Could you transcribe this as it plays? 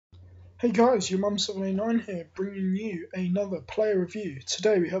Hey guys, your mum789 here, bringing you another player review.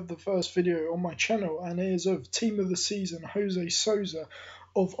 Today we have the first video on my channel and it is of Team of the Season Jose Sosa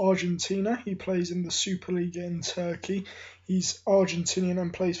of Argentina. He plays in the Superliga in Turkey. He's Argentinian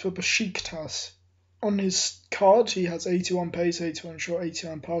and plays for Besiktas. On his card he has 81 pace, 81 shot,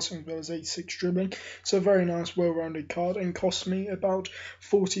 89 passing as well as 86 dribbling. It's a very nice well-rounded card and cost me about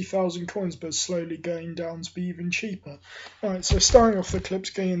 40,000 coins, but slowly going down to be even cheaper. Alright, so starting off the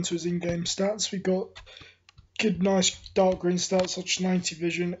clips, going into his in-game stats, we've got good, nice dark green stats such as 90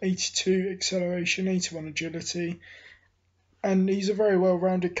 vision, 82 acceleration, 81 agility, and he's a very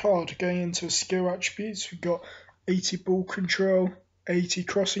well-rounded card. Going into his skill attributes, we've got 80 ball control, 80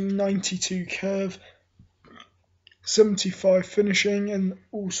 crossing, 92 curve, 75 finishing, and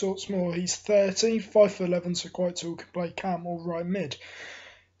all sorts more. He's 30, 5'11", so quite tall, can play cam or right mid.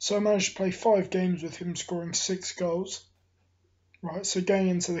 So I managed to play 5 games with him, scoring 6 goals. Right, so going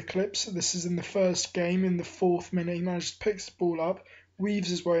into the clips, this is in the first game. In the 4th minute, he managed to pick the ball up, weaves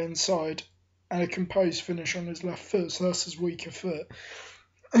his way inside, and a composed finish on his left foot, so that's his weaker foot.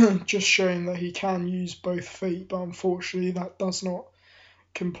 Just showing that he can use both feet, but unfortunately that does not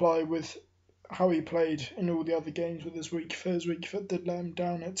comply with how he played in all the other games with his weak foot. His weak foot did let him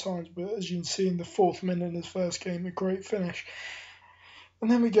down at times, but as you can see in the 4th minute in his first game, a great finish.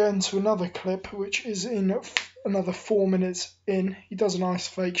 And then we go into another clip, which is in another 4 minutes in. He does a nice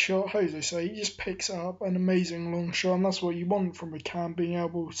fake shot, Jose, so he just picks up an amazing long shot, and that's what you want from a cam, being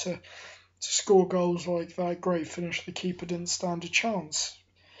able to score goals like that. Great finish, the keeper didn't stand a chance.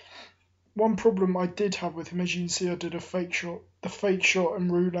 One problem I did have with him, as you can see, I did a fake shot. The fake shot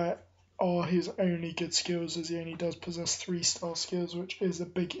and roulette are his only good skills, as he only does possess 3-star skills, which is a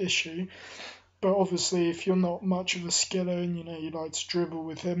big issue. But obviously, if you're not much of a skiller and you like to dribble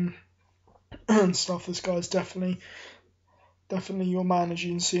with him and stuff, this guy's definitely your man. As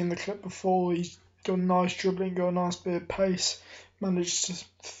you can see in the clip before, he's got nice dribbling, got a nice bit of pace, managed to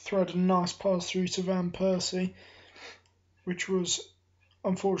thread a nice pass through to Van Persie, which was,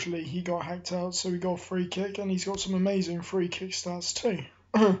 unfortunately, he got hacked out, so he got a free kick, and he's got some amazing free kick stats too.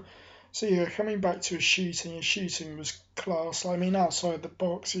 So yeah, coming back to his shooting was class. I mean, outside the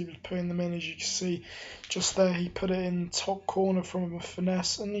box, he was putting them in, as you can see. Just there, he put it in top corner from a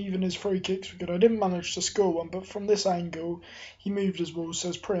finesse, and even his free kicks were good. I didn't manage to score one, but from this angle, he moved his ball, so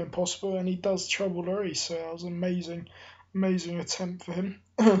it's pretty impossible, and he does trouble Larry, so that was an amazing attempt for him.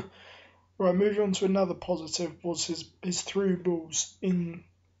 Right, moving on to another positive was his through balls in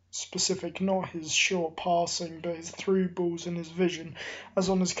specific, not his short passing, but his through balls and his vision. As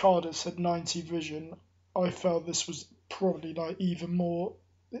on his card it said 90 vision, I felt this was probably like even more.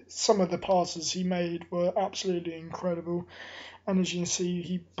 Some of the passes he made were absolutely incredible, and as you can see,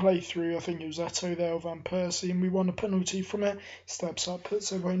 he played through, I think it was Eto there, Van Persie, and we won a penalty from it. Steps up,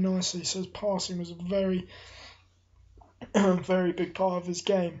 puts it away nicely, so his passing was a very very big part of his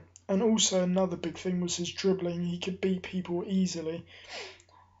game. And also another big thing was his dribbling. He could beat people easily.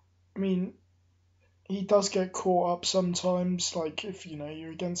 I mean, he does get caught up sometimes, like if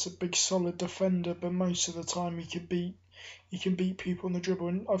you're against a big solid defender, but most of the time he can beat people on the dribble.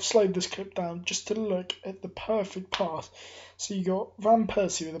 And I've slowed this clip down just to look at the perfect pass. So you got Van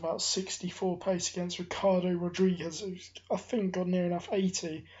Persie with about 64 pace against Ricardo Rodriguez, who's I think got near enough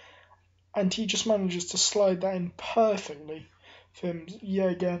 80, and he just manages to slide that in perfectly for him,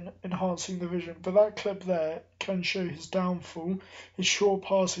 yet again enhancing the vision. But that clip there can show his downfall. His short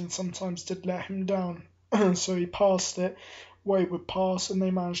passing sometimes did let him down, so he passed it, wayward pass, and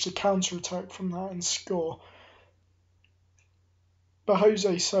they managed to counter-attack from that and score. But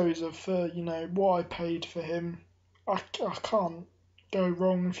Jose Sosa, for what I paid for him, I can't go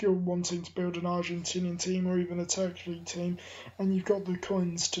wrong if you're wanting to build an Argentinian team or even a Turkish league team, and you've got the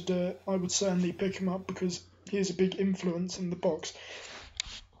coins to do it. I would certainly pick him up because he has a big influence in the box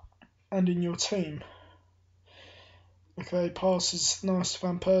and in your team. Okay, passes nice to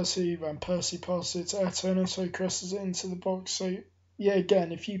Van Persie. Van Persie passes it to Eto, and so crosses it into the box. So yeah,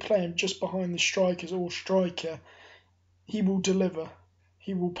 again, if you play him just behind the strikers or striker, he will deliver.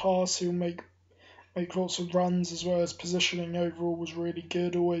 He will pass. He'll make lots of runs, as well as positioning overall was really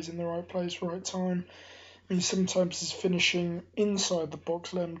good. Always in the right place, right time. I mean, sometimes his finishing inside the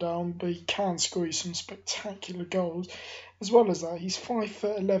box let him down, but he can score you some spectacular goals. As well as that, he's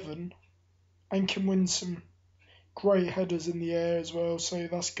 5'11" and can win some great headers in the air as well, so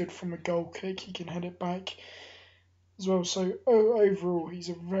that's good from a goal kick. He can head it back as well. So overall, he's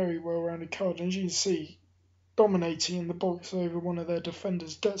a very well-rounded card, and as you can see, dominating in the box over one of their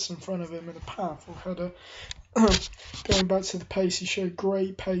defenders, gets in front of him in a powerful header. Going back to the pace, he showed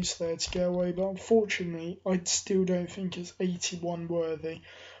great pace there to get away, but unfortunately I still don't think it's 81 worthy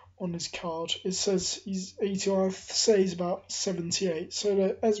on his card. It says he's 81, I say he's about 78.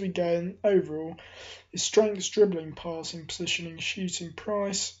 So as we go in overall, his strengths, dribbling, passing, positioning, shooting,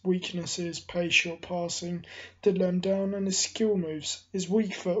 price, weaknesses, pace, short passing, did let him down, and his skill moves. His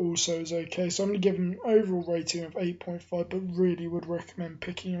weak foot also is okay, so I'm going to give him an overall rating of 8.5, but really would recommend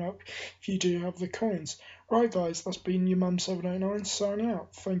picking him up if you do have the coins. Right guys, that's been your Mum709 signing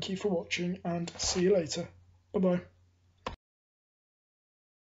out. Thank you for watching and see you later. Bye bye.